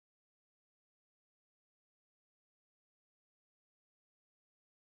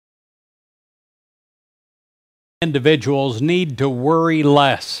Individuals need to worry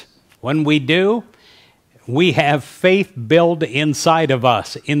less. When we do, we have faith built inside of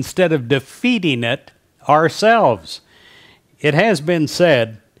us instead of defeating it ourselves. It has been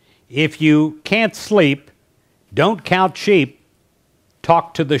said, if you can't sleep, don't count sheep,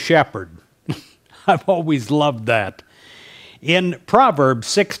 talk to the shepherd. I've always loved that. In Proverbs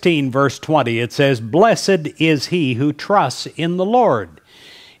 16, verse 20, it says, "Blessed is he who trusts in the Lord."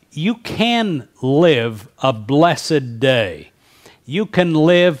 You can live a blessed day. You can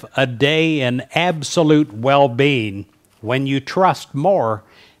live a day in absolute well-being when you trust more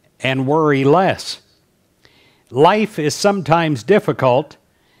and worry less. Life is sometimes difficult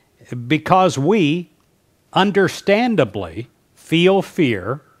because we, understandably, feel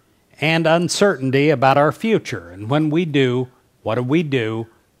fear and uncertainty about our future. And when we do, what do?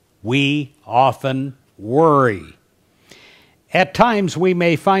 We often worry. At times we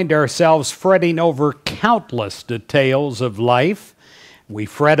may find ourselves fretting over countless details of life. We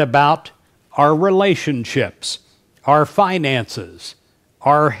fret about our relationships, our finances,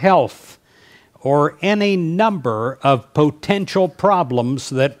 our health, or any number of potential problems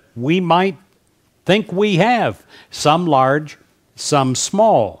that we might think we have, some large, some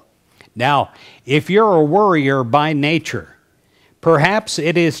small. Now, if you're a worrier by nature, perhaps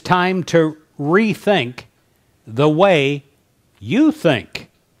it is time to rethink the way you think.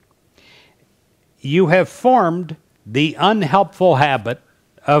 You have formed the unhelpful habit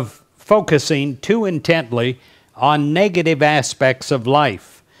of focusing too intently on negative aspects of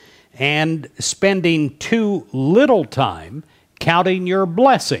life and spending too little time counting your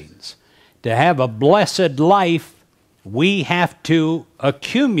blessings. To have a blessed life, we have to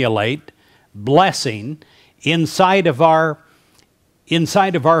accumulate blessing inside of our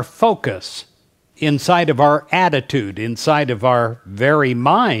focus, inside of our attitude, inside of our very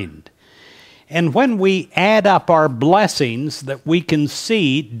mind. And when we add up our blessings that we can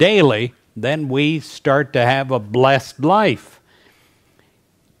see daily, then we start to have a blessed life.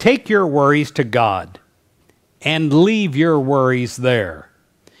 Take your worries to God and leave your worries there.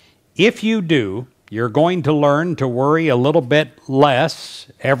 If you do, you're going to learn to worry a little bit less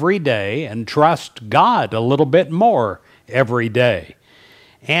every day and trust God a little bit more every day.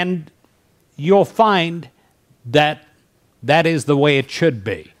 And you'll find that that is the way it should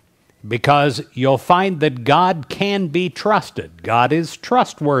be, because you'll find that God can be trusted. God is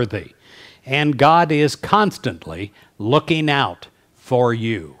trustworthy, and God is constantly looking out for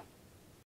you.